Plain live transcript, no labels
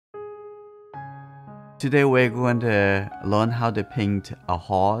Today we're going to learn how to paint a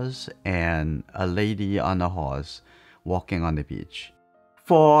horse and a lady on a horse walking on the beach.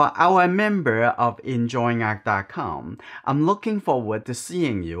 For our member of enjoyingart.com, I'm looking forward to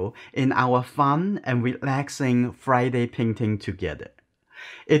seeing you in our fun and relaxing Friday painting together.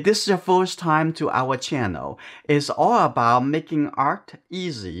 If this is your first time to our channel, it's all about making art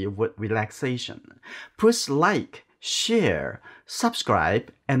easy with relaxation. Please like, share,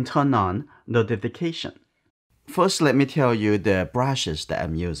 subscribe, and turn on notification. First, let me tell you the brushes that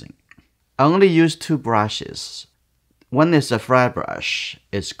I'm using. I only use two brushes. One is a flat brush.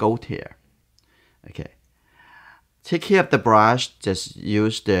 It's gold here. Okay. Take care of the brush. Just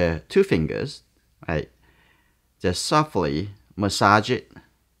use the two fingers, right? Just softly massage it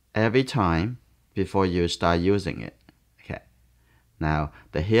every time before you start using it. Okay. Now,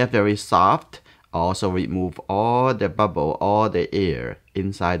 the hair very soft. Also remove all the bubble, all the air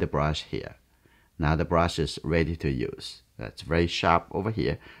inside the brush here. Now the brush is ready to use. That's very sharp over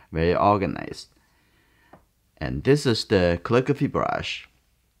here, very organized. And this is the calligraphy brush.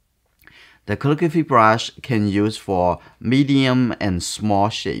 The calligraphy brush can use for medium and small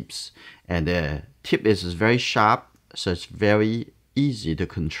shapes. And the tip is very sharp, so it's very easy to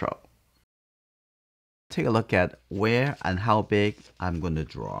control. Take a look at where and how big I'm going to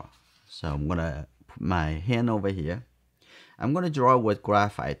draw. So I'm going to put my hand over here. I'm going to draw with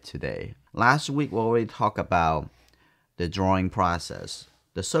graphite today. Last week we already talked about the drawing process.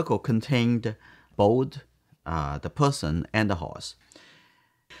 The circle contained both the person and the horse.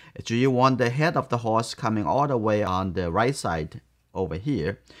 Do you want the head of the horse coming all the way on the right side over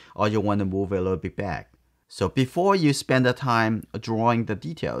here, or you want to move it a little bit back? So before you spend the time drawing the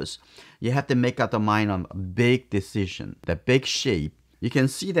details, you have to make up the mind on a big decision, the big shape. You can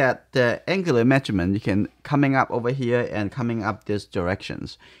see that the angular measurement, you can coming up over here and coming up these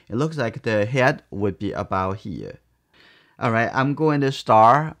directions. It looks like the head would be about here. All right, I'm going to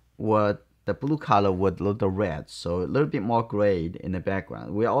start with the blue color with a little red, so a little bit more gray in the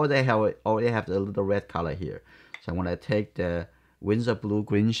background. We already have a little red color here. So I'm going to take the Windsor blue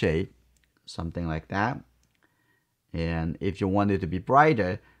green shade, something like that. And if you want it to be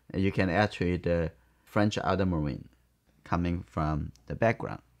brighter, you can actually the French ultramarine coming from the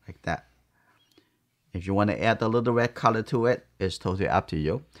background like that. If you want to add a little red color to it, it's totally up to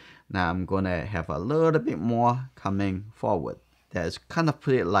you. Now I'm going to have a little bit more coming forward. That's kind of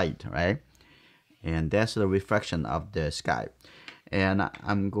pretty light, right? And that's the reflection of the sky. And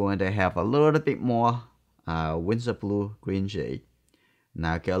I'm going to have a little bit more Windsor blue green shade.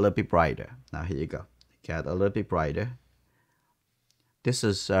 Now get a little bit brighter. Now here you go. Get a little bit brighter. This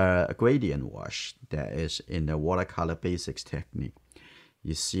is a gradient wash that is in the watercolor basics technique.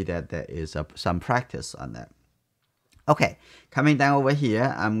 You see that there is some practice on that. Okay, coming down over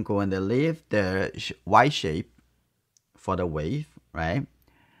here, I'm going to leave the white shape for the wave, right?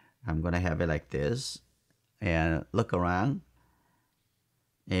 I'm going to have it like this and look around.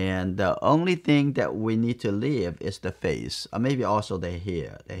 And the only thing that we need to leave is the face, or maybe also the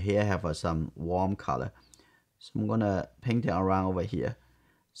hair. The hair have some warm color. So I'm going to paint it around over here.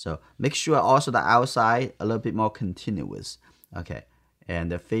 So make sure also the outside a little bit more continuous. Okay,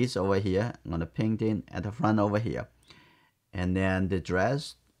 and the face over here, I'm going to paint in at the front over here. And then the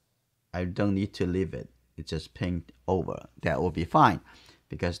dress, I don't need to leave it. It just paint over. That will be fine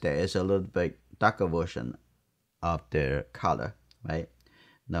because there is a little bit darker version of the color, right?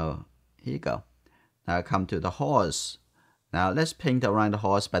 Now, here you go. Now I come to the horse. Now let's paint around the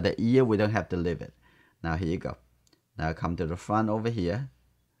horse, but the ear, we don't have to leave it. Now here you go. Now come to the front over here.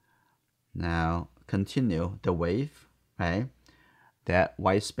 Now continue the wave, right? That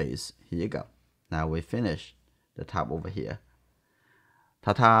white space, here you go. Now we finish the top over here.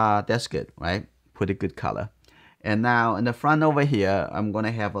 Ta-ta, that's good, right? Pretty good color. And now in the front over here, I'm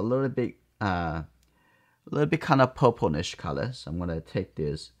gonna have a little bit kind of purplish color. So I'm gonna take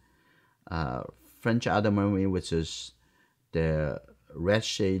this French ultramarine, which is the red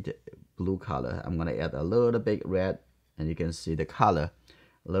shade blue color. I'm gonna add a little bit red, and you can see the color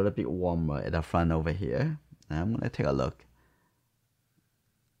a little bit warmer at the front over here. And I'm gonna take a look.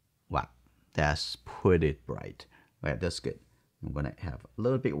 Wow, that's pretty bright. Right, that's good. I'm gonna have a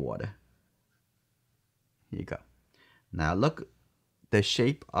little bit water. Here you go. Now look the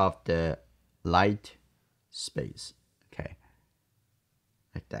shape of the light space. Okay,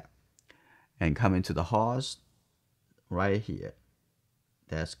 like that. And come into the horse right here.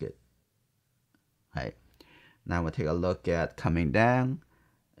 That's good. Right. Now we'll take a look at coming down.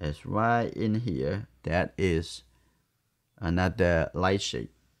 It's right in here. That is another light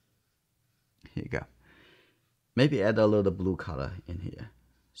shape. Here you go. Maybe add a little blue color in here.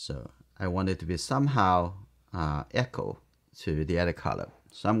 So I want it to be somehow echo to the other color.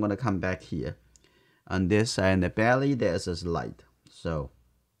 So I'm going to come back here. On this side, in the belly, there's this light. So,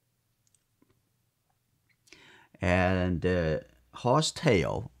 and the horse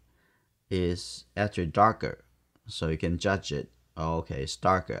tail is actually darker. So you can judge it. Oh, okay, it's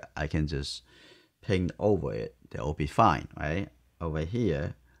darker. I can just paint over it. That will be fine, right? Over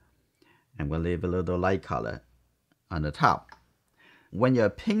here, I'm going to leave a little light color on the top. When you're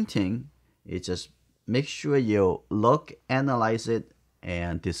painting, you just make sure you look, analyze it,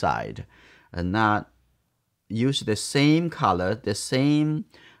 and decide. And not use the same color, the same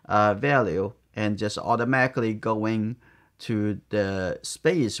value, and just automatically going to the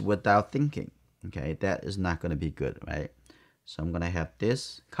space without thinking. Okay, that is not going to be good, right? So I'm going to have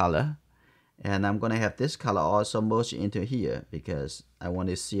this color, and I'm going to have this color also merge into here because I want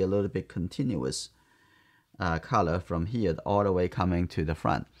to see a little bit continuous color from here all the way coming to the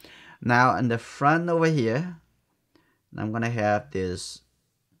front. Now in the front over here, I'm going to have this,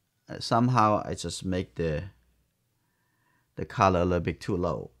 somehow I just make the color a little bit too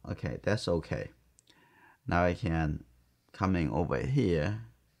low. Okay, that's okay. Now I can coming over here.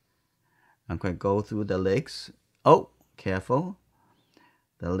 I'm going to go through the legs. Oh, careful.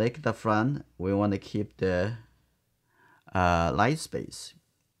 The leg at the front, we want to keep the light space.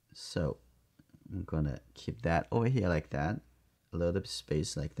 So I'm going to keep that over here like that. A little bit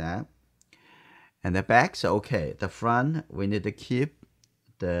space like that. And the back's okay. The front, we need to keep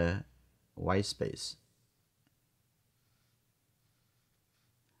the white space.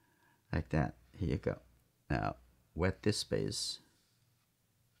 Like that. Here you go. Now, wet this space.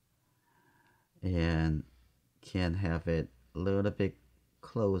 And can have it a little bit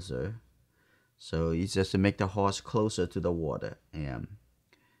closer. So it's just to make the horse closer to the water. And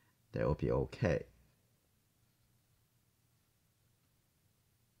that will be okay.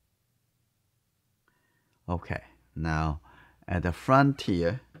 Okay. Now, at the front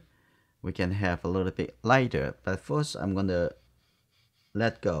here, we can have a little bit lighter. But first, I'm going to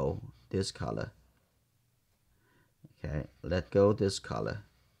let go this color. Okay, let go this color.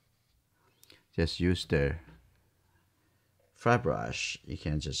 Just use the flat brush. You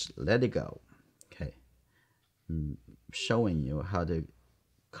can just let it go. Okay, showing you how to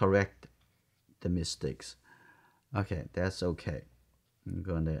correct the mistakes. Okay, that's okay. I'm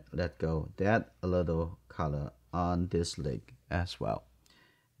gonna let go that a little color on this leg as well.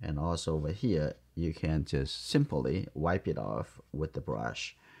 And also over here, you can just simply wipe it off with the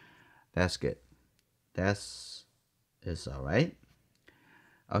brush. That's good. That's all right.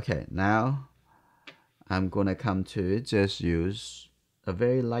 Okay, now I'm gonna come to just use a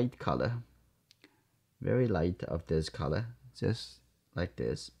very light color, very light of this color, just like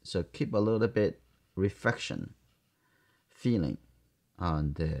this. So keep a little bit reflection feeling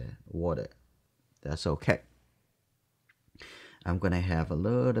on the water. That's okay. I'm gonna have a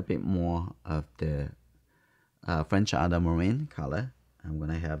little bit more of the French ultramarine color. I'm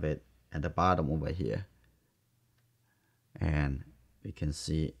gonna have it at the bottom over here, and we can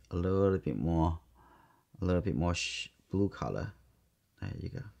see a little bit more blue color. There you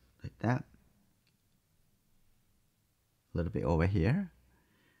go, like that. A little bit over here,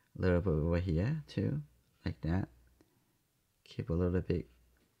 a little bit over here too, like that. Keep a little bit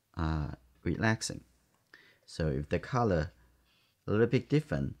relaxing. So if the color a little bit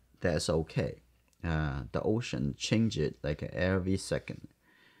different, that's okay. The ocean change it like every second.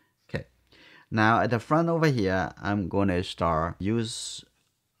 Okay, now at the front over here, I'm gonna start use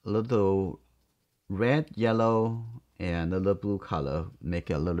a little red, yellow, and a little blue color. Make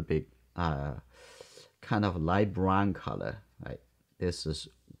it a little bit kind of light brown color. Right, this is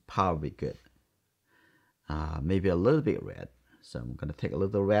probably good. Maybe a little bit red. So I'm gonna take a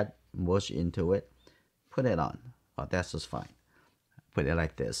little red, merge into it, put it on. Oh, that's just fine. Put it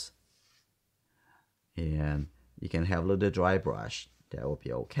like this. And you can have a little dry brush. That will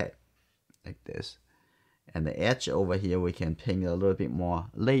be okay. Like this. And the edge over here, we can paint a little bit more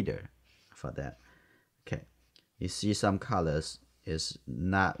later for that. Okay. You see some colors is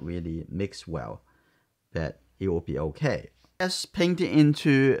not really mixed well, but it will be okay. Let's paint it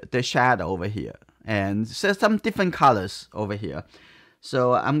into the shadow over here. And set some different colors over here.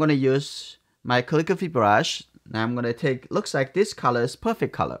 So I'm going to use my calligraphy brush. Now I'm going to take, looks like this color is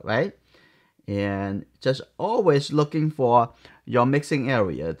perfect color, right? And just always looking for your mixing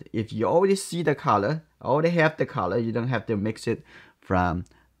area. If you already see the color, already have the color, you don't have to mix it from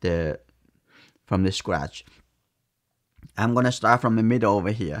the scratch. I'm going to start from the middle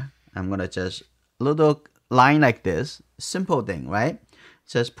over here. I'm going to just a little line like this. Simple thing, right?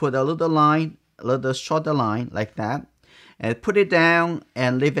 Just put a little line, a little shorter line like that. And put it down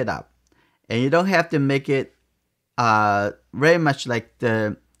and leave it up. And you don't have to make it very much like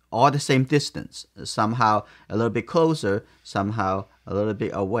all the same distance. Somehow a little bit closer, somehow a little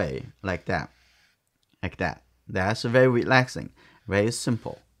bit away, like that. Like that. That's very relaxing, very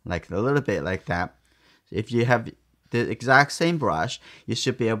simple. Like a little bit like that. If you have the exact same brush, you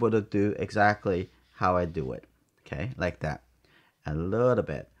should be able to do exactly how I do it. Okay, like that. A little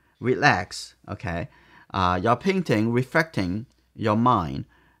bit. Relax, okay? You're painting, reflecting your mind.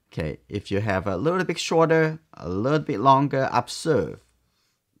 Okay, if you have a little bit shorter, a little bit longer, observe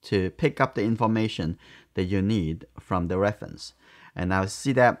to pick up the information that you need from the reference. And now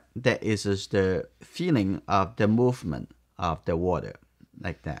see that is just the feeling of the movement of the water,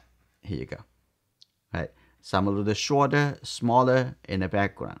 like that. Here you go. Right, some a little shorter, smaller in the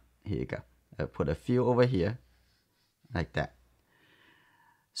background. Here you go. I'll put a few over here, like that.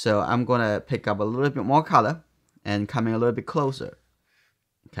 So I'm gonna pick up a little bit more color and coming a little bit closer.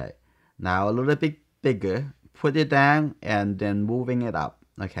 Okay, now a little bit bigger, put it down and then moving it up.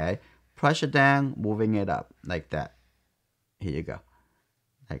 Okay, push it down, moving it up, like that. Here you go,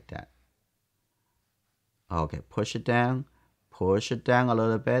 like that. Okay, push it down a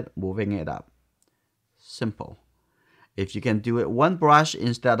little bit, moving it up. Simple. If you can do it one brush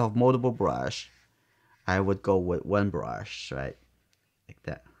instead of multiple brush, I would go with one brush, right? Like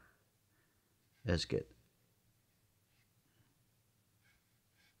that. That's good.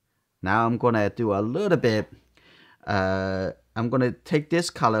 Now I'm gonna do a little bit. I'm gonna take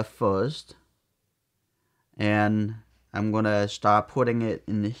this color first, and I'm gonna start putting it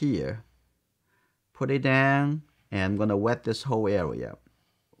in here. Put it down, and I'm gonna wet this whole area,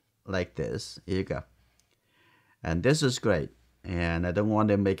 like this. Here you go. And this is great. And I don't want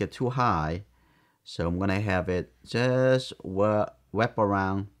to make it too high, so I'm gonna have it just wrap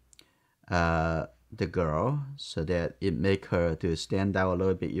around the girl so that it make her to stand out a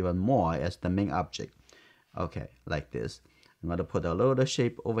little bit even more as the main object. Okay, like this. I'm gonna put a little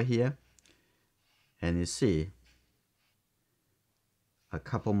shape over here, and you see a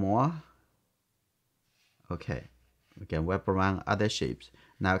couple more. Okay, we can wrap around other shapes.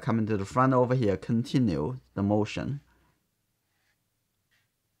 Now coming to the front over here, continue the motion.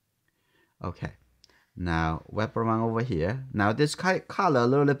 Okay, now wrap around over here. Now this color a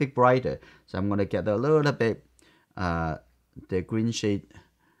little bit brighter, so I'm gonna get a little bit the green shade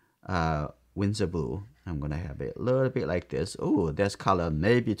Windsor blue. I'm gonna have it a little bit like this. Oh, this color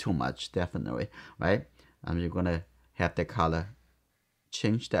may be too much, definitely, right? I'm just gonna have the color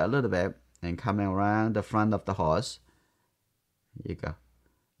change that a little bit and coming around the front of the horse. Here you go,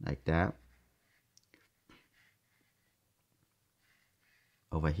 like that.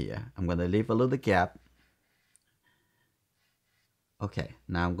 Over here, I'm gonna leave a little gap. Okay,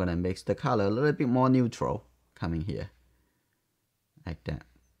 now I'm gonna mix the color a little bit more neutral, coming here, like that.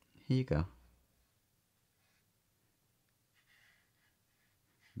 Here you go.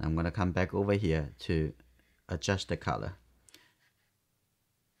 Now I'm gonna come back over here to adjust the color.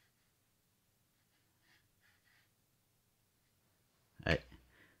 Right.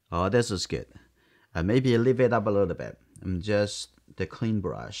 Oh, this is good. Maybe leave it up a little bit. I'm just the clean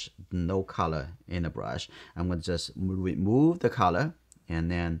brush, no color in the brush. I'm gonna just remove the color and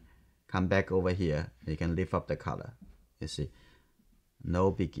then come back over here. You can lift up the color. You see,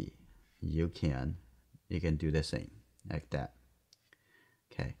 no biggie. You can do the same like that.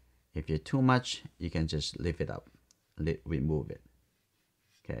 Okay, if you're too much, you can just lift it up, remove it.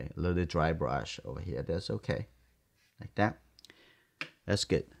 Okay, a little dry brush over here. That's okay, like that. That's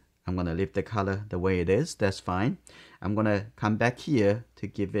good. I'm gonna leave the color the way it is. That's fine. I'm gonna come back here to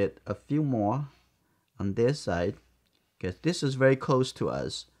give it a few more on this side, because this is very close to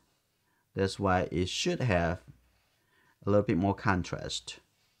us. That's why it should have a little bit more contrast,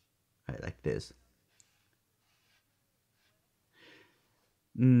 right, like this.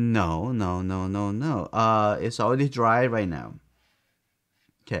 No. It's already dry right now.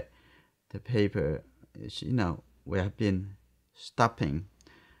 Okay, the paper is, we have been stopping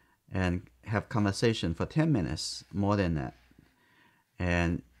and have conversation for 10 minutes, more than that.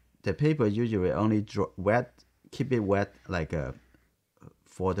 And the paper usually only keep it wet like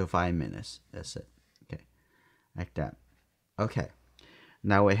 4 to 5 minutes. That's it. Okay, like that. Okay,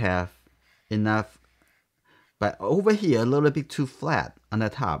 now we have enough. But over here, a little bit too flat on the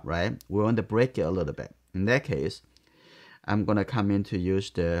top, right? We want to break it a little bit. In that case, I'm gonna come in to use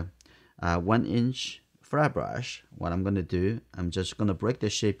the 1-inch flat brush. What I'm gonna do, I'm just gonna break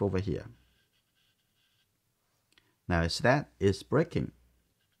the shape over here. Now it's breaking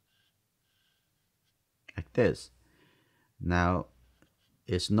like this. Now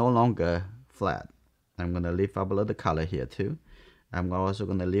it's no longer flat. I'm gonna lift up a little color here too. I'm also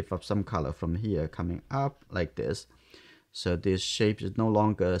going to lift up some color from here coming up like this. So this shape is no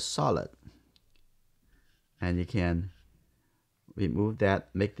longer solid. And you can remove that,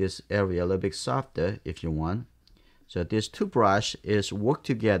 make this area a little bit softer if you want. So these two brushes is work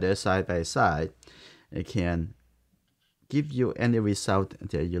together side by side. It can give you any result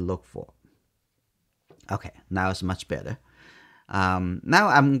that you look for. Okay, now it's much better. Now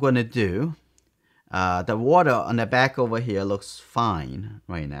I'm going to do the water on the back over here looks fine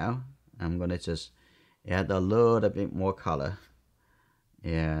right now. I'm going to just add a little bit more color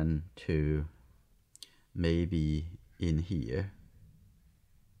and to maybe in here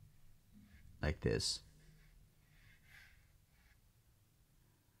like this.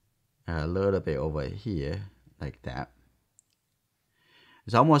 A little bit over here like that.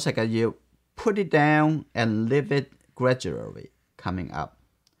 It's almost like you put it down and lift it gradually coming up.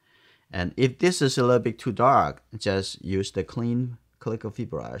 And if this is a little bit too dark, just use the clean calligraphy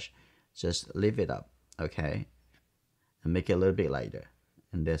brush. Just lift it up, okay? And make it a little bit lighter.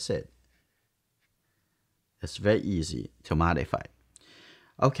 And that's it. It's very easy to modify.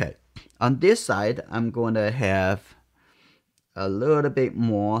 Okay, on this side, I'm going to have a little bit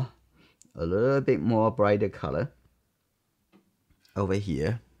more brighter color over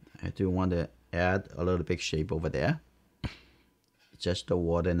here. I do want to add a little bit shape over there. Just the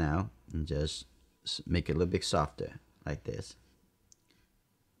water now, and just make it a little bit softer like this.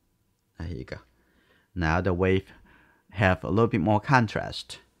 There you go. Now the wave have a little bit more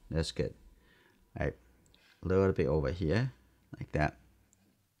contrast. That's good. All right, a little bit over here like that.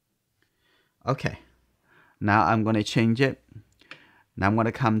 Okay, now I'm going to change it. Now I'm going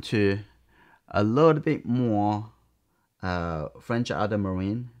to come to a little bit more French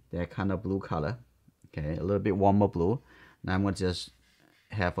ultramarine, that kind of blue color. Okay, a little bit warmer blue. Now I'm going to just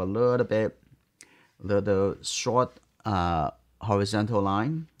have a little short horizontal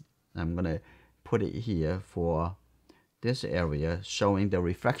line. I'm going to put it here for this area, showing the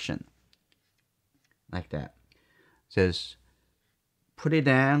reflection like that. Just put it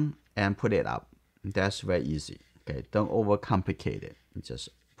down and put it up. That's very easy. Okay, don't overcomplicate it. Just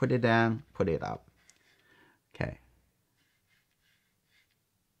put it down, put it up. Okay.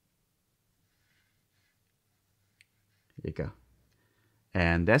 Here you go.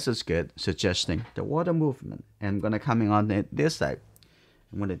 And this is good, suggesting the water movement. And I'm going to come in on this side.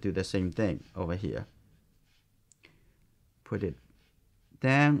 I'm going to do the same thing over here. Put it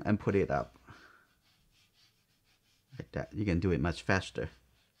down and put it up. Like that. You can do it much faster.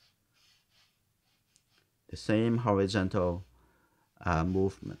 The same horizontal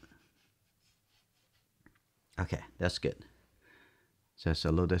movement. Okay, that's good. Just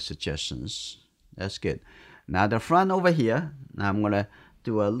a little suggestions. That's good. Now the front over here, now I'm going to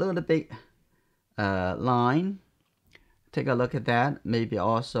do a little bit line. Take a look at that. Maybe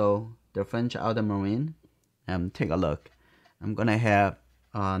also the French ultramarine. Take a look. I'm going to have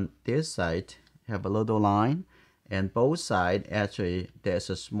on this side, have a little line. And both sides, actually, there's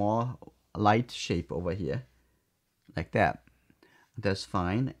a small light shape over here. Like that. That's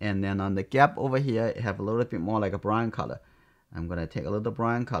fine. And then on the gap over here, have a little bit more like a brown color. I'm going to take a little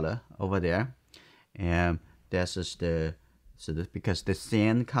brown color over there. And this is because the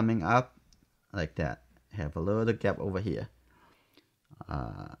sand coming up like that. Have a little gap over here.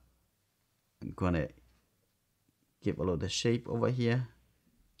 I'm going to give a little shape over here.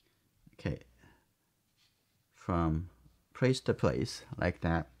 Okay. From place to place like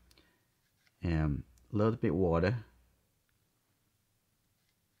that. And a little bit water.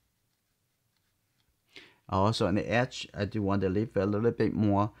 Also on the edge, I do want to leave a little bit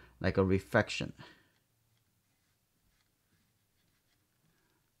more like a reflection.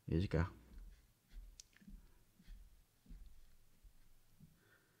 Here you go.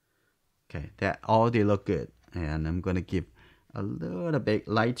 Okay, that all they look good. And I'm going to give a little bit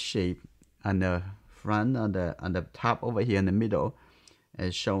light shape on the front, on the top over here in the middle,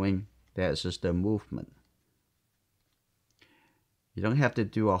 and showing that's just the movement. You don't have to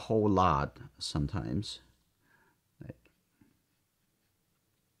do a whole lot sometimes.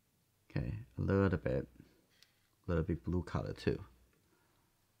 Okay, a little bit blue color too.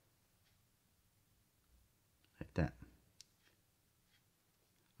 Like that.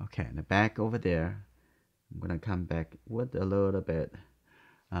 Okay, in the back over there, I'm gonna come back with a little bit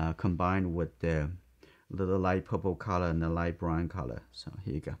combined with the little light purple color and the light brown color. So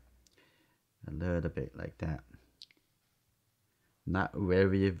here you go. A little bit like that. Not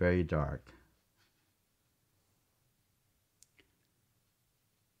very, very dark.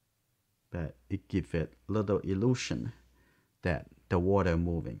 But it gives it a little illusion that the water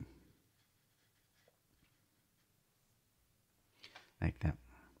moving. like that.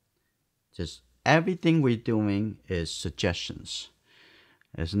 Just everything we're doing is suggestions.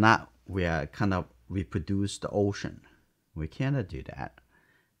 It's not we are kind of reproduce the ocean. We cannot do that.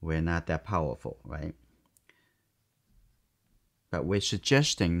 We're not that powerful, right? But we're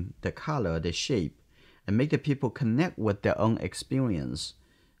suggesting the color, the shape, and make the people connect with their own experience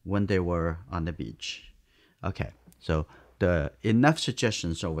when they were on the beach. Okay, so the enough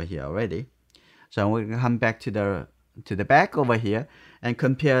suggestions over here already. So we're gonna come back to the back over here and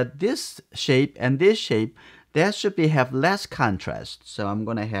compare this shape and this shape. That should have less contrast. So I'm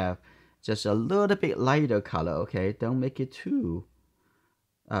gonna have just a little bit lighter color. Okay, don't make it too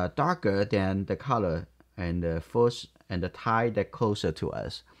darker than the color and the first and the tie that closer to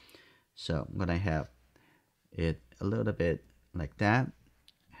us. So I'm gonna have it a little bit like that.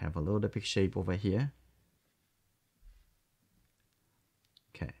 Have a little bit shape over here.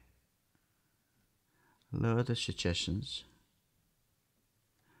 Okay. Little suggestions.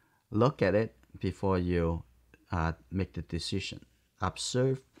 Look at it before you make the decision.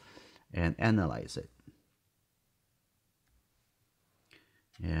 Observe and analyze it.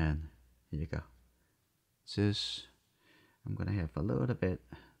 And here you go. This, I'm gonna have a little bit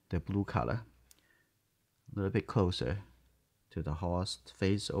the blue color, a little bit closer to the horse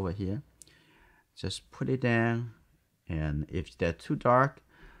face over here. Just put it down, and if they're too dark,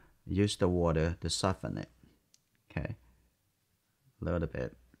 use the water to soften it. Okay, a little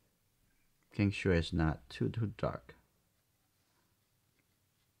bit. Making sure it's not too dark.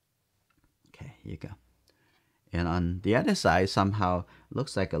 Okay, here you go. And on the other side, somehow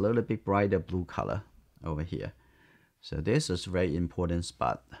looks like a little bit brighter blue color over here. So this is a very important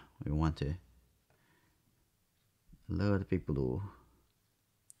spot. We want to a little bit blue.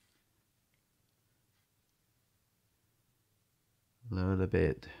 A little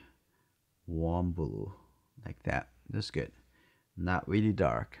bit warm blue, like that. That's good. Not really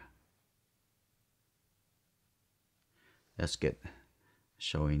dark. That's good.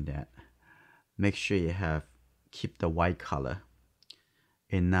 Showing that. Make sure you keep the white color,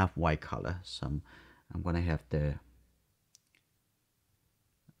 enough white color. So I'm gonna have the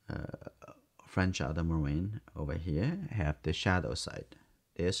French ultramarine over here. Have the shadow side.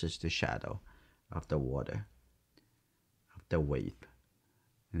 This is the shadow of the water, of the wave.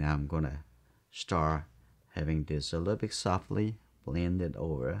 Now I'm gonna start having this a little bit softly blended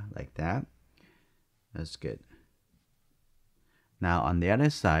over like that. That's good. Now on the other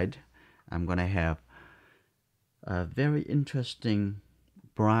side, I'm gonna have a very interesting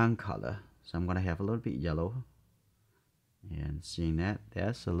brown color. So I'm gonna have a little bit yellow, and seeing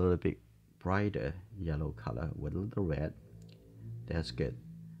that's a little bit brighter yellow color with a little red. That's good.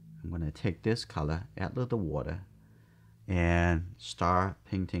 I'm gonna take this color, add a little water, and start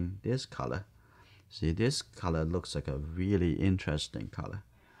painting this color. See, this color looks like a really interesting color.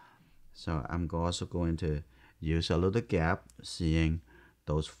 So I'm also going to use a little gap, seeing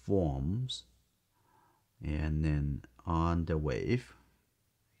those forms, and then on the wave,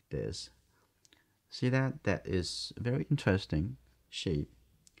 like this. See that? That is very interesting shape.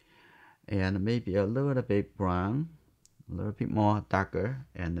 And maybe a little bit brown, a little bit more darker,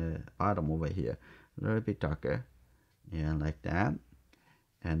 and the bottom over here, a little bit darker, and like that.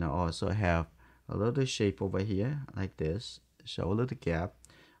 And I also have a little shape over here, like this. So a little gap,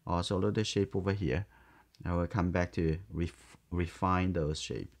 also a little shape over here. I will come back to refine those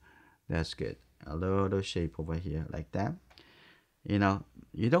shape. That's good. A little shape over here, like that. You know,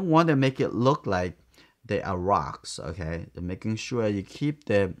 you don't want to make it look like they are rocks, okay? Making sure you keep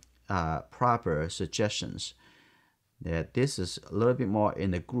the proper suggestions. That this is a little bit more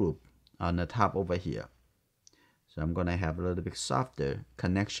in the group on the top over here. So I'm gonna have a little bit softer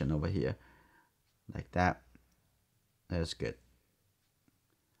connection over here, like that. That's good.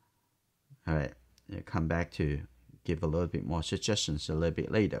 All right, come back to give a little bit more suggestions a little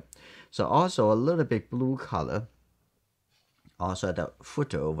bit later. So also a little bit blue color, also at the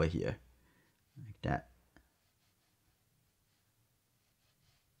footer over here, like that.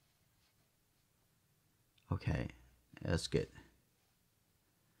 Okay, that's good.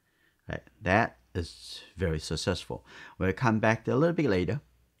 All right, that is very successful. We'll come back a little bit later.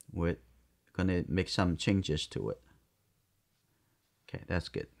 We're gonna make some changes to it. Okay, that's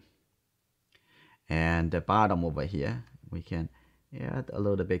good. And the bottom over here, we can add a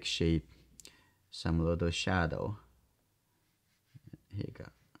little bit shape, some little shadow. Here you go,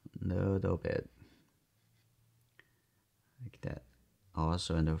 a little bit like that.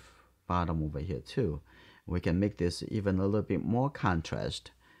 Also in the bottom over here too, we can make this even a little bit more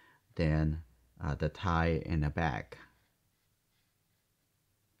contrast than the tie in the back.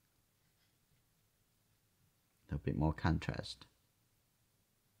 A little bit more contrast.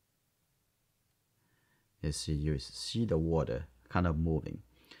 You see the water kind of moving.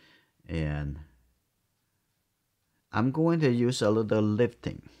 And I'm going to use a little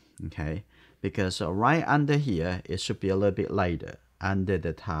lifting, okay? Because right under here, it should be a little bit lighter. Under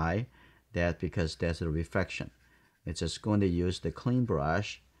the tie, because there's a reflection. It's just going to use the clean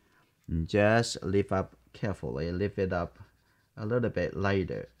brush and just lift up carefully, lift it up a little bit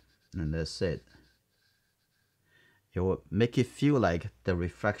lighter, and that's it. It will make it feel like the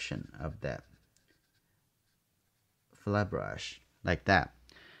reflection of that flat brush, like that.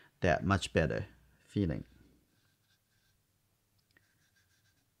 That much better feeling.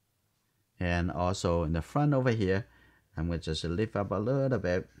 And also in the front over here, I'm going to just lift up a little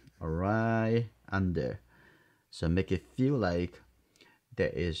bit right under. So make it feel like there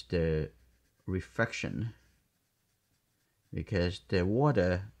is the reflection, because the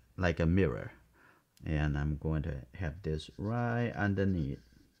water like a mirror. And I'm going to have this right underneath.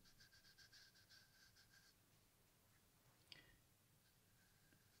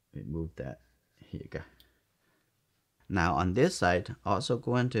 Remove that. Here you go. Now on this side, also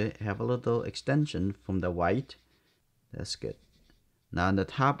going to have a little extension from the white. That's good. Now on the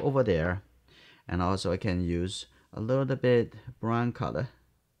top over there, and also I can use a little bit brown color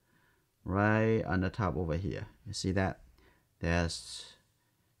right on the top over here. You see that? That's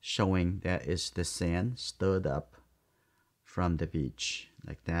showing that is the sand stirred up from the beach,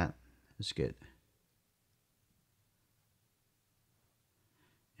 like that. That's good.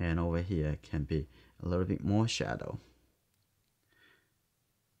 And over here can be a little bit more shadow.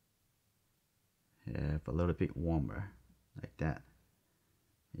 Have a little bit warmer, like that.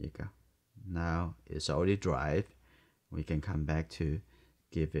 There you go. Now it's already dried. We can come back to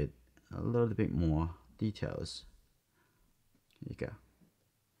give it a little bit more details. There you go.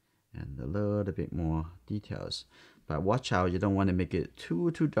 And a little bit more details. But watch out, you don't want to make it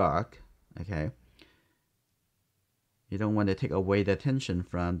too dark, okay? You don't want to take away the attention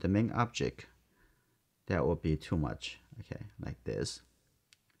from the main object. That would be too much, okay, like this.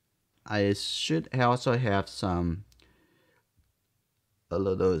 I should also have a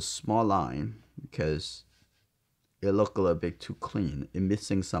little small line, because it look a little bit too clean. It's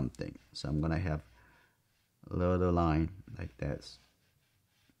missing something. So I'm gonna have a little line like this.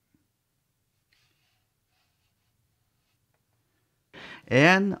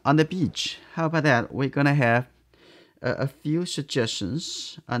 And on the beach, how about that? We're gonna have a few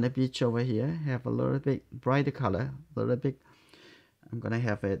suggestions on the beach over here. Have a little bit brighter color, a little bit. I'm gonna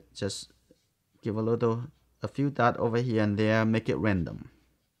have it just give a few dots over here and there, make it random.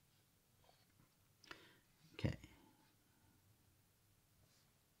 Okay.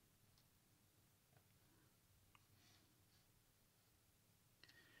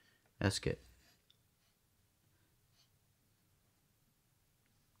 That's good.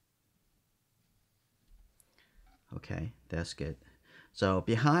 Okay, that's good. So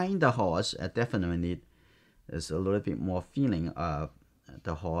behind the horse, definitely there's a little bit more feeling of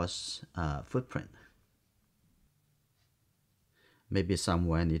the horse footprint. Maybe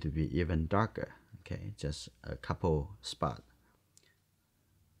somewhere need to be even darker. Okay, just a couple spots.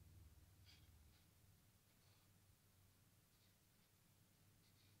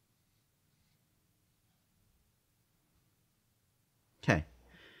 Okay,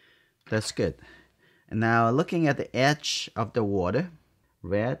 that's good. And now looking at the edge of the water,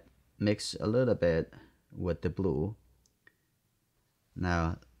 red mix a little bit with the blue.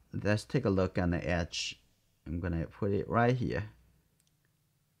 Now let's take a look on the edge. I'm gonna put it right here.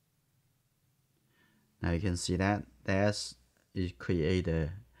 Now you can see that it create a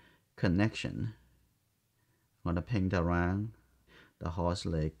connection. I'm gonna paint around the horse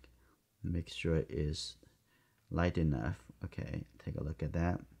leg, make sure it is light enough. Okay, take a look at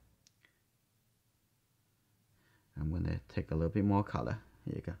that. I'm gonna take a little bit more color.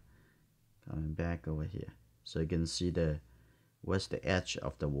 Here you go. Coming back over here, so you can see what's the edge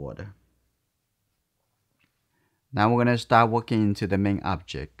of the water. Now we're gonna start working into the main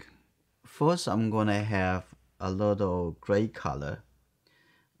object. First, I'm gonna have a little gray color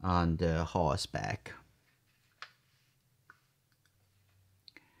on the horseback.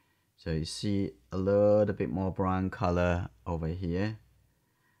 So you see a little bit more brown color over here.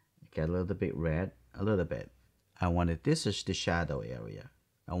 Get a little bit red, a little bit. This is the shadow area.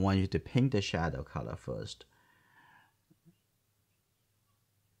 I want you to paint the shadow color first.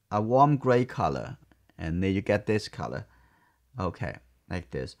 A warm gray color, and then you get this color. Okay, like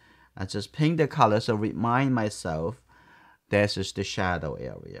this. I just paint the color, so remind myself this is the shadow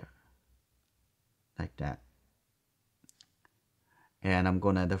area. Like that. And I'm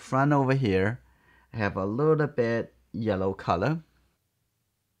gonna, the front over here, have a little bit yellow color.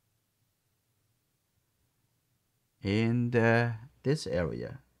 in this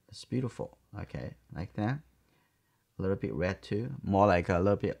area. It's beautiful. Okay, like that. A little bit red too, more like a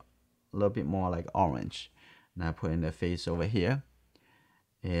little bit more like orange. Now put in the face over here,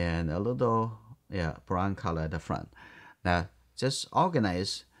 and a little brown color at the front. Now just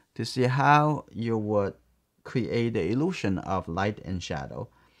organize to see how you would create the illusion of light and shadow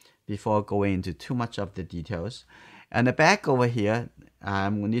before going into too much of the details. And the back over here,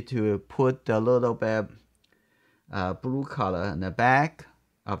 we need to put a little bit blue color in the back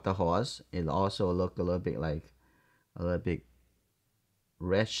of the horse. It also look a little bit like a little bit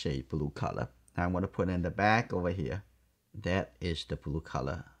red shade blue color. I'm going to put in the back over here. That is the blue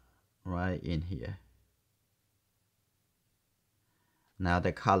color right in here. Now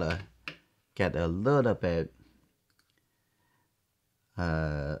the color get a little bit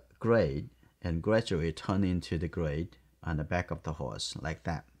gray and gradually turn into the gray on the back of the horse like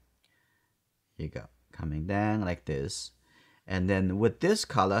that. Here you go, coming down like this. And then with this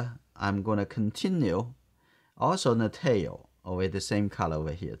color, I'm going to continue also in the tail with the same color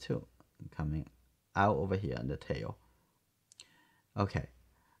over here too, coming out over here on the tail. Okay,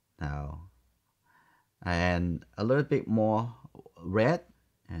 now and a little bit more red,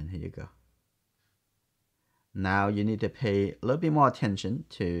 and here you go. Now you need to pay a little bit more attention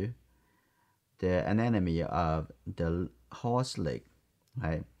to the anatomy of the horse leg,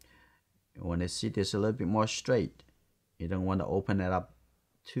 right? You want to see this a little bit more straight. You don't want to open it up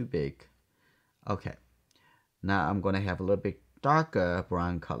too big. Okay, now I'm going to have a little bit darker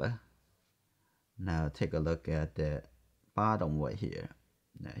brown color. Now take a look at the bottom right here.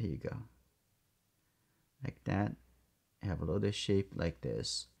 Now here you go, like that. Have a little shape like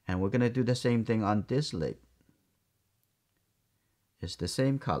this, and we're going to do the same thing on this leg. It's the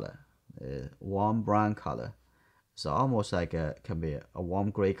same color, warm brown color. It's almost like can be a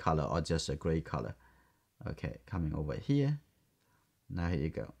warm gray color or just a gray color. Okay, coming over here. Now here you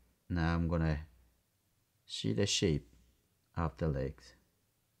go. Now I'm gonna see the shape of the legs.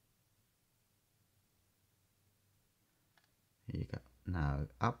 Here you go. Now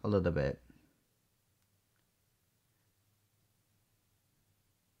up a little bit.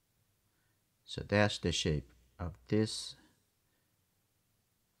 So that's the shape of this.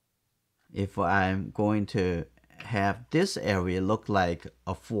 If I'm going to have this area look like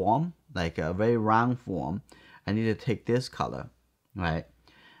a form, like a very round form, I need to take this color, right?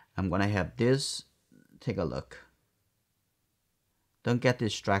 I'm gonna have this, take a look. Don't get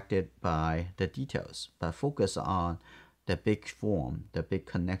distracted by the details, but focus on the big form, the big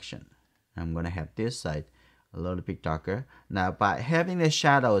connection. I'm gonna have this side a little bit darker. Now by having the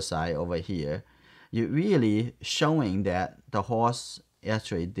shadow side over here, you're really showing that the horse,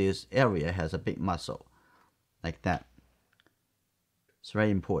 actually this area has a big muscle, like that. It's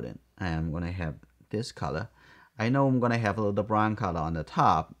very important. I'm going to have this color. I know I'm going to have a little brown color on the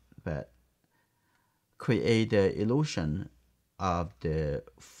top, but create the illusion of the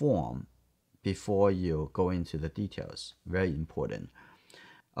form before you go into the details. Very important.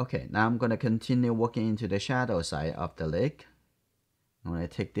 Okay, now I'm going to continue working into the shadow side of the leg. I'm going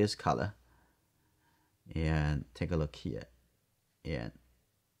to take this color and take a look here. And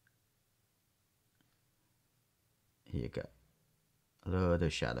here you go, a little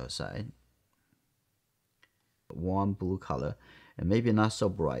shadow side, warm blue color, and maybe not so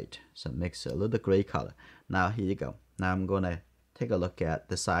bright, so mix a little gray color. Now here you go. Now I'm gonna take a look at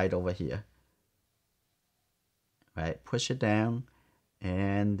the side over here, right? Push it down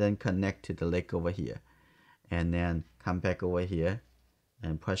and then connect to the leg over here, and then come back over here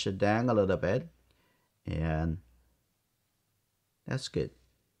and push it down a little bit, and that's good.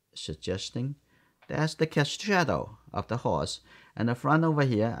 Suggesting that's the cast shadow of the horse. And the front over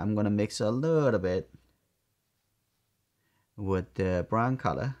here, I'm gonna mix a little bit with the brown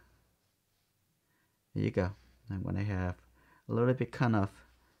color. Here you go. I'm gonna have a little bit kind of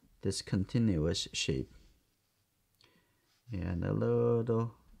this continuous shape, and a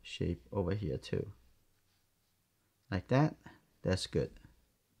little shape over here too, like that. That's good.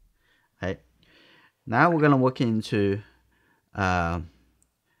 Right, now we're gonna work into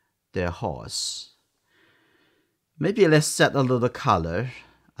the horse. Maybe let's set a little color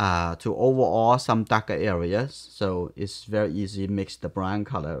to overall some darker areas, so it's very easy. Mix the brown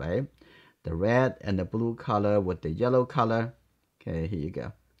color, right? The red and the blue color with the yellow color. Okay, here you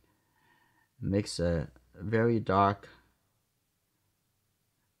go. Mix a very dark,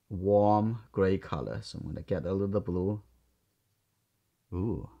 warm gray color. So I'm gonna get a little blue.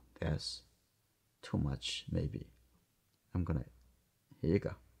 Ooh, that's too much maybe. Here you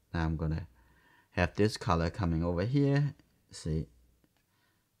go. Now I'm gonna have this color coming over here. See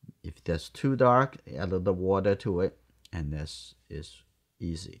if If that's too dark, add a little water to it, and this is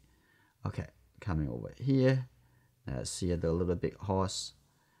easy. Okay, coming over here, see the little big horse.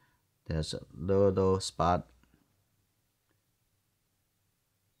 There's a little spot.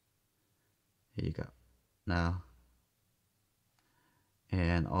 Here you go. Now,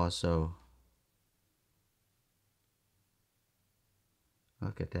 and also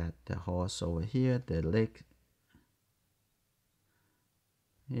look at that, the horse over here, the leg.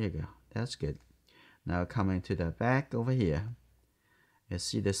 Here you go. That's good. Now coming to the back over here, you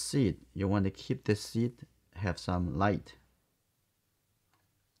see the seat. You want to keep the seat have some light.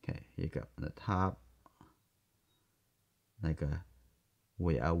 Okay, here you go. On the top, like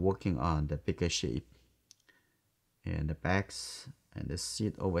we are working on the bigger shape. And the backs and the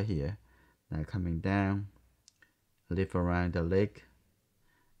seat over here. Now coming down, lift around the leg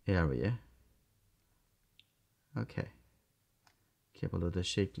area. Okay, keep a little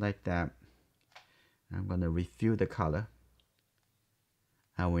shape like that. I'm going to refill the color.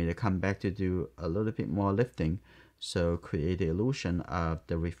 And we come back to do a little bit more lifting, so create the illusion of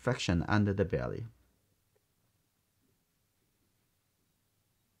the reflection under the belly.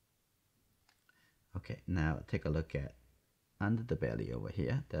 Okay, now take a look at under the belly over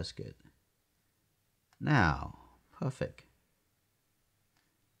here. That's good. Now, perfect.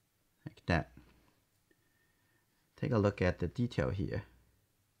 Like that. Take a look at the detail here.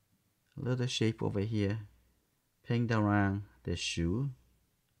 A little shape over here. Paint around the shoe.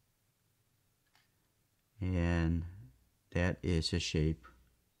 And that is a shape.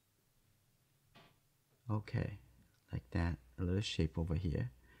 Okay, like that. A little shape over here.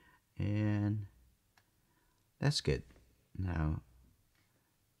 And that's good. Now,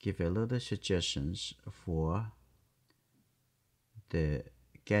 give a little suggestions for the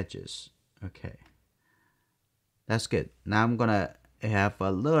gadgets. Okay, that's good. Now I'm gonna have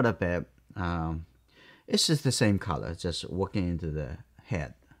a little bit. It's just the same color, just working into the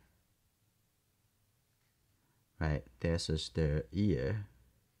head. Right, this is the ear.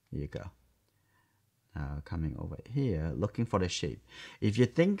 Here you go. Now coming over here, looking for the shape. If you're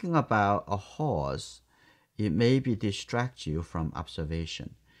thinking about a horse, it maybe distract you from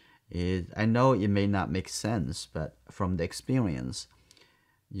observation. I know it may not make sense, but from the experience,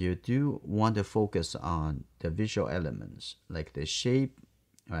 you do want to focus on the visual elements, like the shape,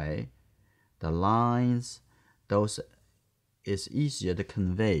 right? The lines, those is easier to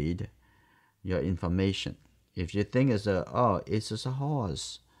convey your information. If you think it's it's just a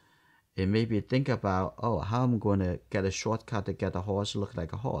horse, it maybe think about, how I'm going to get a shortcut to get a horse look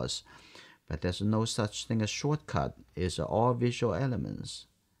like a horse. But there's no such thing as shortcut. It's all visual elements.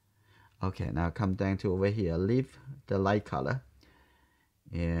 Okay, now come down to over here. Leave the light color.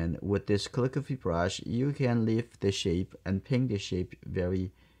 And with this calligraphy brush, you can leave the shape and paint the shape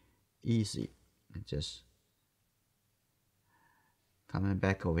very easy. Just coming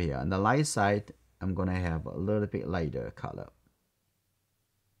back over here. On the light side, I'm going to have a little bit lighter color.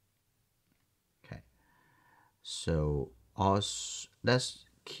 Okay. So let's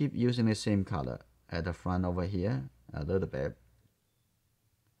keep using the same color at the front over here a little bit.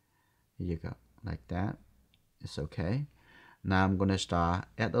 Here you go, like that. It's okay. Now I'm gonna start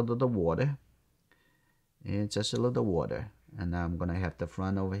add a little water, and just a little water, and now I'm gonna have the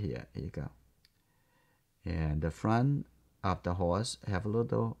front over here. Here you go. And the front of the horse have a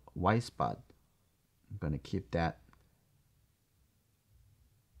little white spot. I'm gonna keep that,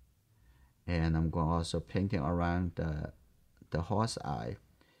 and I'm going to also painting around the horse eye.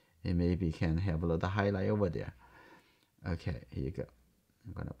 It maybe can have a little highlight over there. Okay, here you go.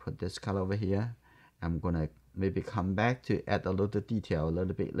 I'm gonna put this color over here. I'm gonna maybe come back to add a little detail a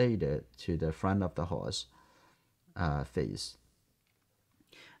little bit later to the front of the horse face.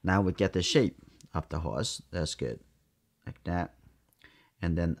 Now we get the shape of the horse. That's good, like that.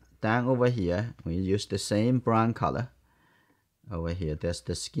 And then down over here, we use the same brown color. Over here, that's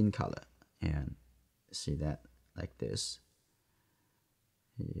the skin color, and see that like this.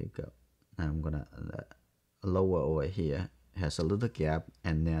 Here you go. Now I'm gonna lower over here. Has a little gap,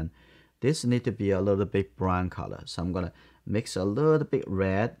 and then this need to be a little bit brown color. So I'm gonna mix a little bit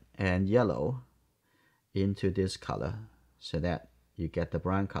red and yellow into this color so that you get the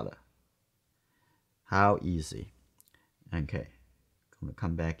brown color. How easy. Okay, I'm gonna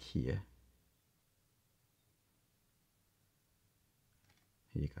come back here.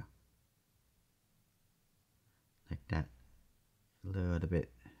 Here you go. Like that. A little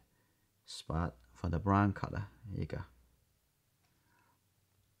bit spot for the brown color. Here you go.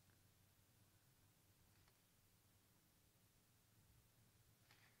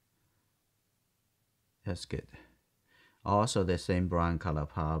 That's good. Also the same brown color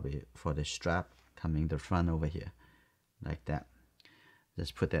probably for the strap coming the front over here, like that.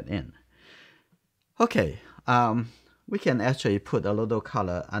 Just put that in. Okay, we can actually put a little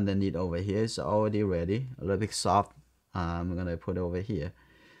color underneath over here. It's already ready, a little bit soft. I'm gonna put it over here,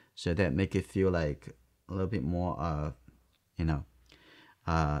 so that make it feel like a little bit more you know,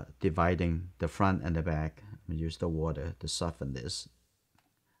 dividing the front and the back. We use the water to soften this.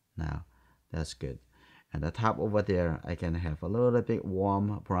 Now, that's good. And the top over there, I can have a little bit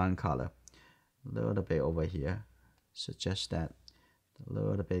warm brown color, a little bit over here. So just that, a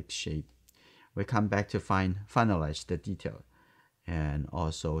little bit shape. We come back to finalize the detail. And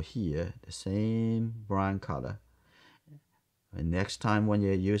also here, the same brown color. And next time when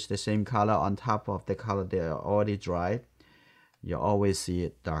you use the same color on top of the color that are already dry, you always see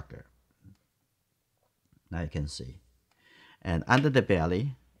it darker. Now you can see. And under the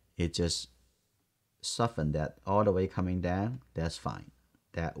belly, it just soften that all the way coming down. That's fine.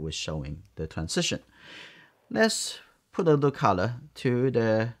 That was showing the transition. Let's put a little color to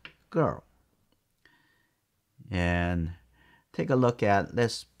the girl. And take a look at,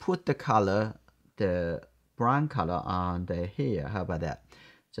 let's put the color, the brown color on the hair. How about that?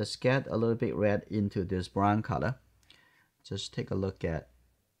 Just get a little bit red into this brown color. Just take a look at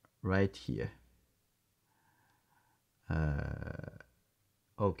right here.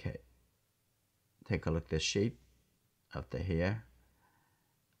 Okay. Take a look at the shape of the hair.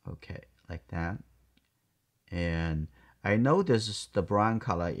 Okay, like that. And I know this is the brown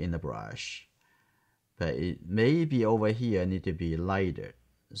color in the brush, but it may be over here need to be lighter.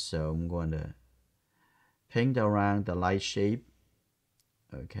 So I'm going to paint around the light shape.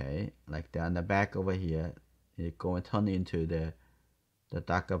 Okay, like that. On the back over here, it's going to turn into the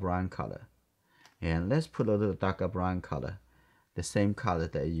darker brown color. And let's put a little darker brown color, the same color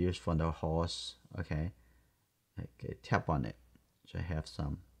that I used for the horse. Okay, tap on it, so I have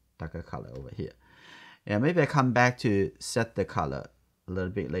some darker color over here. And maybe I come back to set the color a little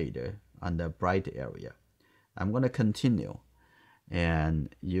bit later on the bright area. I'm going to continue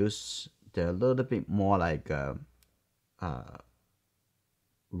and use the little bit more like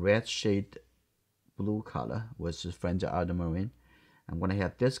red shade blue color, which is French ultramarine. I'm going to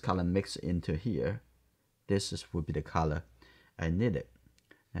have this color mixed into here. This will be the color I needed.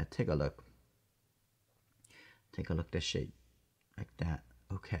 Now take a look. Take a look at the shape like that.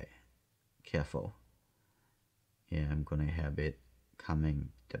 Okay, careful. Yeah, I'm going to have it coming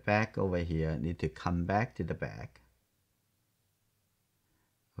the back over here. Need to come back to the back.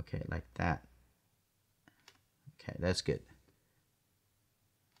 Okay, like that. Okay, that's good.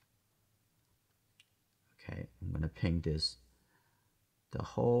 Okay, I'm going to paint this, the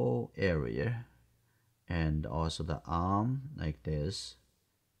whole area, and also the arm like this.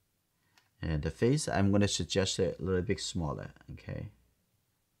 And the face, I'm going to suggest it a little bit smaller. Okay,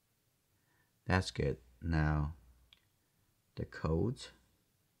 that's good. Now the coat,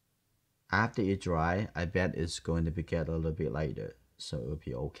 after it dry, I bet it's going to get a little bit lighter, so it'll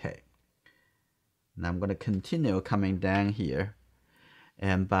be okay. Now I'm going to continue coming down here,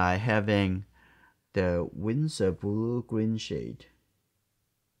 and by having the Windsor blue green shade,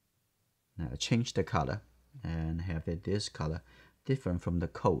 now change the color and have it this color, different from the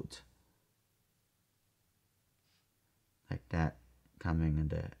coat, like that, coming in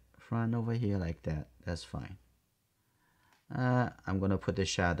the front over here like that. That's fine. I'm going to put the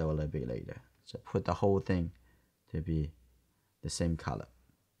shadow a little bit later. So put the whole thing to be the same color,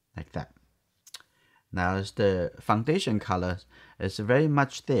 like that. Now as the foundation color is very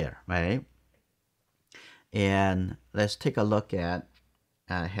much there, right? And let's take a look at,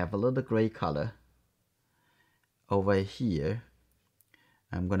 I have a little gray color over here.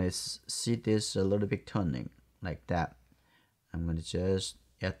 I'm going to see this a little bit turning like that. I'm going to just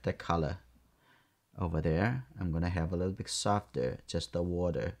add the color over there. I'm going to have a little bit softer, just the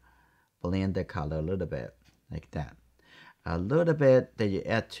water, blend the color a little bit like that. A little bit that you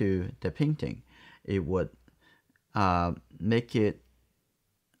add to the painting, it would make it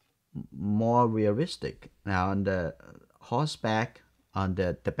more realistic. Now on the horseback, on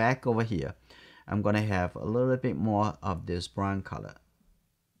the back over here, I'm going to have a little bit more of this brown color.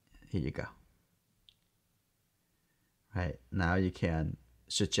 Here you go. Right, now you can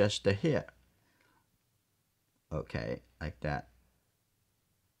suggest the hair. Okay, like that.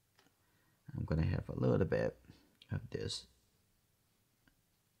 I'm going to have a little bit of this.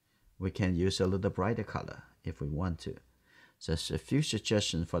 We can use a little brighter color if we want to. Just a few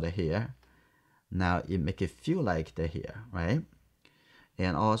suggestions for the hair. Now it make it feel like the hair, right?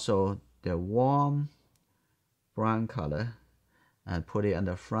 And also the warm brown color, and put it on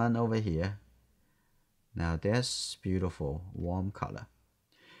the front over here. Now that's beautiful, warm color.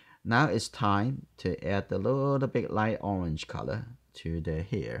 Now it's time to add a little bit light orange color to the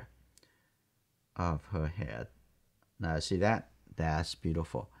hair of her head. Now see that? That's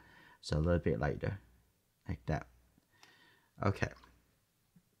beautiful. So a little bit lighter, like that. Okay.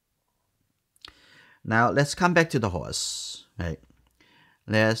 Now let's come back to the horse, right?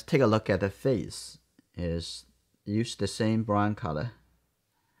 Let's take a look at the face. Use the same brown color.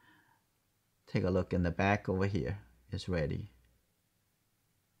 Take a look in the back over here. It's ready.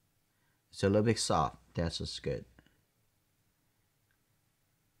 It's a little bit soft. That's just good.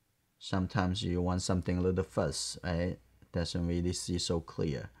 Sometimes you want something a little fuzz, right? Doesn't really see so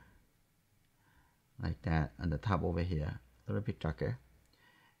clear. Like that. On the top over here, a little bit darker.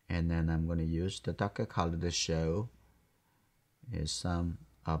 And then I'm going to use the darker color to show some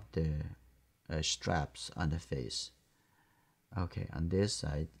of the straps on the face. Okay, on this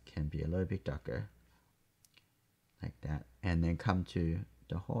side can be a little bit darker, like that. And then come to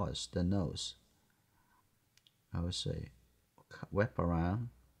the horse, the nose. I would say wrap around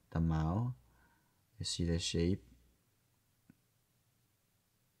the mouth. You see the shape.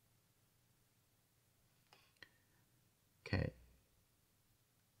 Okay.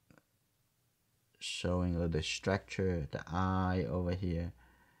 Showing a little structure, the eye over here.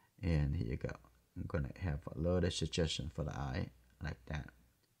 And here you go. I'm going to have a little suggestion for the eye, like that.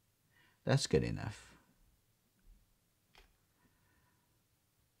 That's good enough.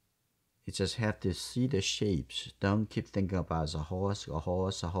 You just have to see the shapes. Don't keep thinking about a horse, a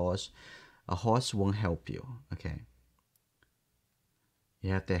horse, a horse. A horse won't help you, okay?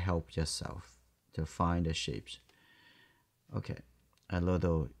 You have to help yourself to find the shapes. Okay, a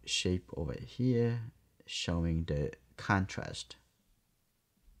little shape over here showing the contrast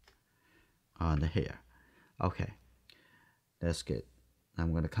on the hair. Okay, that's good.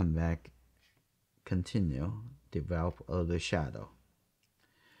 I'm going to come back, continue, develop a little shadow.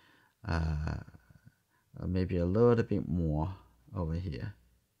 Maybe a little bit more over here,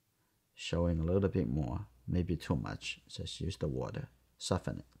 showing a little bit more, maybe too much. Just use the water,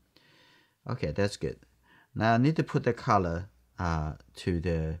 soften it. Okay, that's good. Now I need to put the color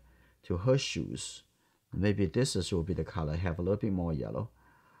to her shoes. Maybe this will be the color. Have a little bit more yellow.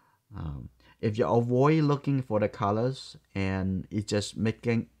 If you avoid looking for the colors and it's just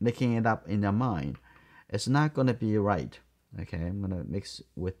making it up in your mind, it's not gonna be right. Okay, I'm gonna mix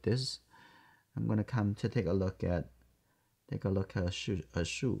with this. I'm gonna come to take a look at her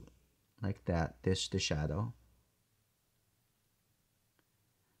shoe, like that. This the shadow,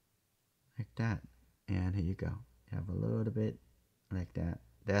 like that, and here you go. You have a little bit like that.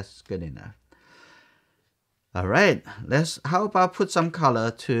 That's good enough. All right, how about put some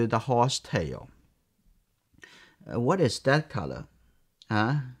color to the horse tail? What is that color?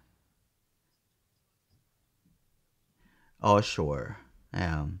 Huh? Oh, sure.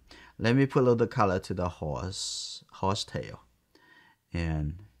 Let me put a little color to the horse tail,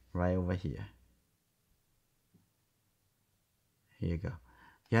 and right over here. Here you go.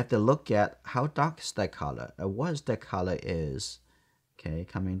 You have to look at how dark is that color. What is that color is. Okay,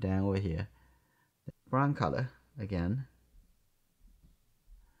 coming down over here. Brown color again.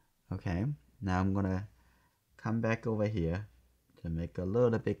 Okay, now I'm gonna come back over here to make a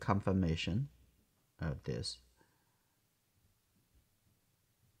little bit confirmation of this.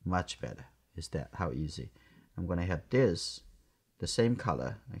 Much better. Is that how easy? I'm gonna have this the same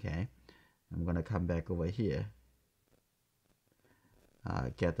color. Okay, I'm gonna come back over here,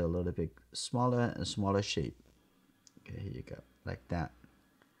 get a little bit smaller and smaller shape. Okay, here you go, like that.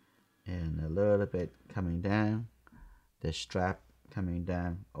 And a little bit coming down, the strap coming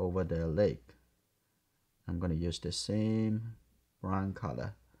down over the leg. I'm going to use the same brown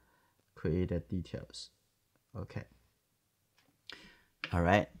color, create the details. Okay. All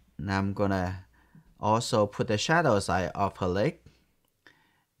right. Now I'm going to also put the shadow side of her leg.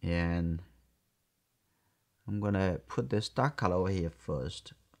 And I'm going to put this dark color over here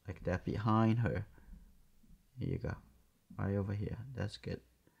first, like that behind her. Here you go. Right over here. That's good.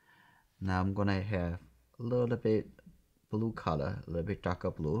 Now I'm going to have a little bit blue color, a little bit darker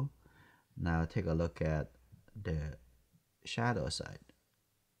blue. Now take a look at the shadow side.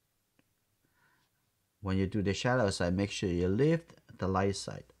 When you do the shadow side, make sure you lift the light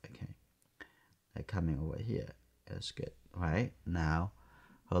side. Okay, like coming over here. That's good. Right now,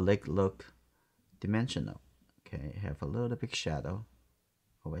 her leg look dimensional. Okay, have a little bit shadow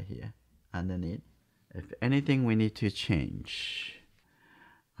over here underneath. If anything we need to change,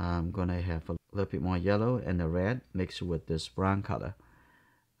 I'm gonna have a little bit more yellow and the red mixed with this brown color.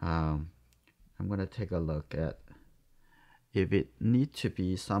 I'm gonna take a look at if it need to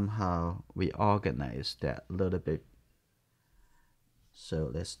be somehow we organize that a little bit.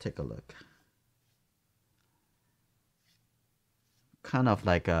 So let's take a look. Kind of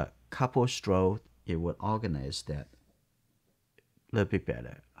like a couple stroke, it would organize that a little bit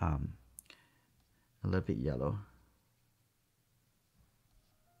better. A little bit yellow.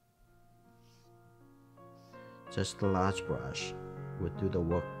 Just a large brush would do the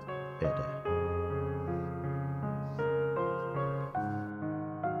work better.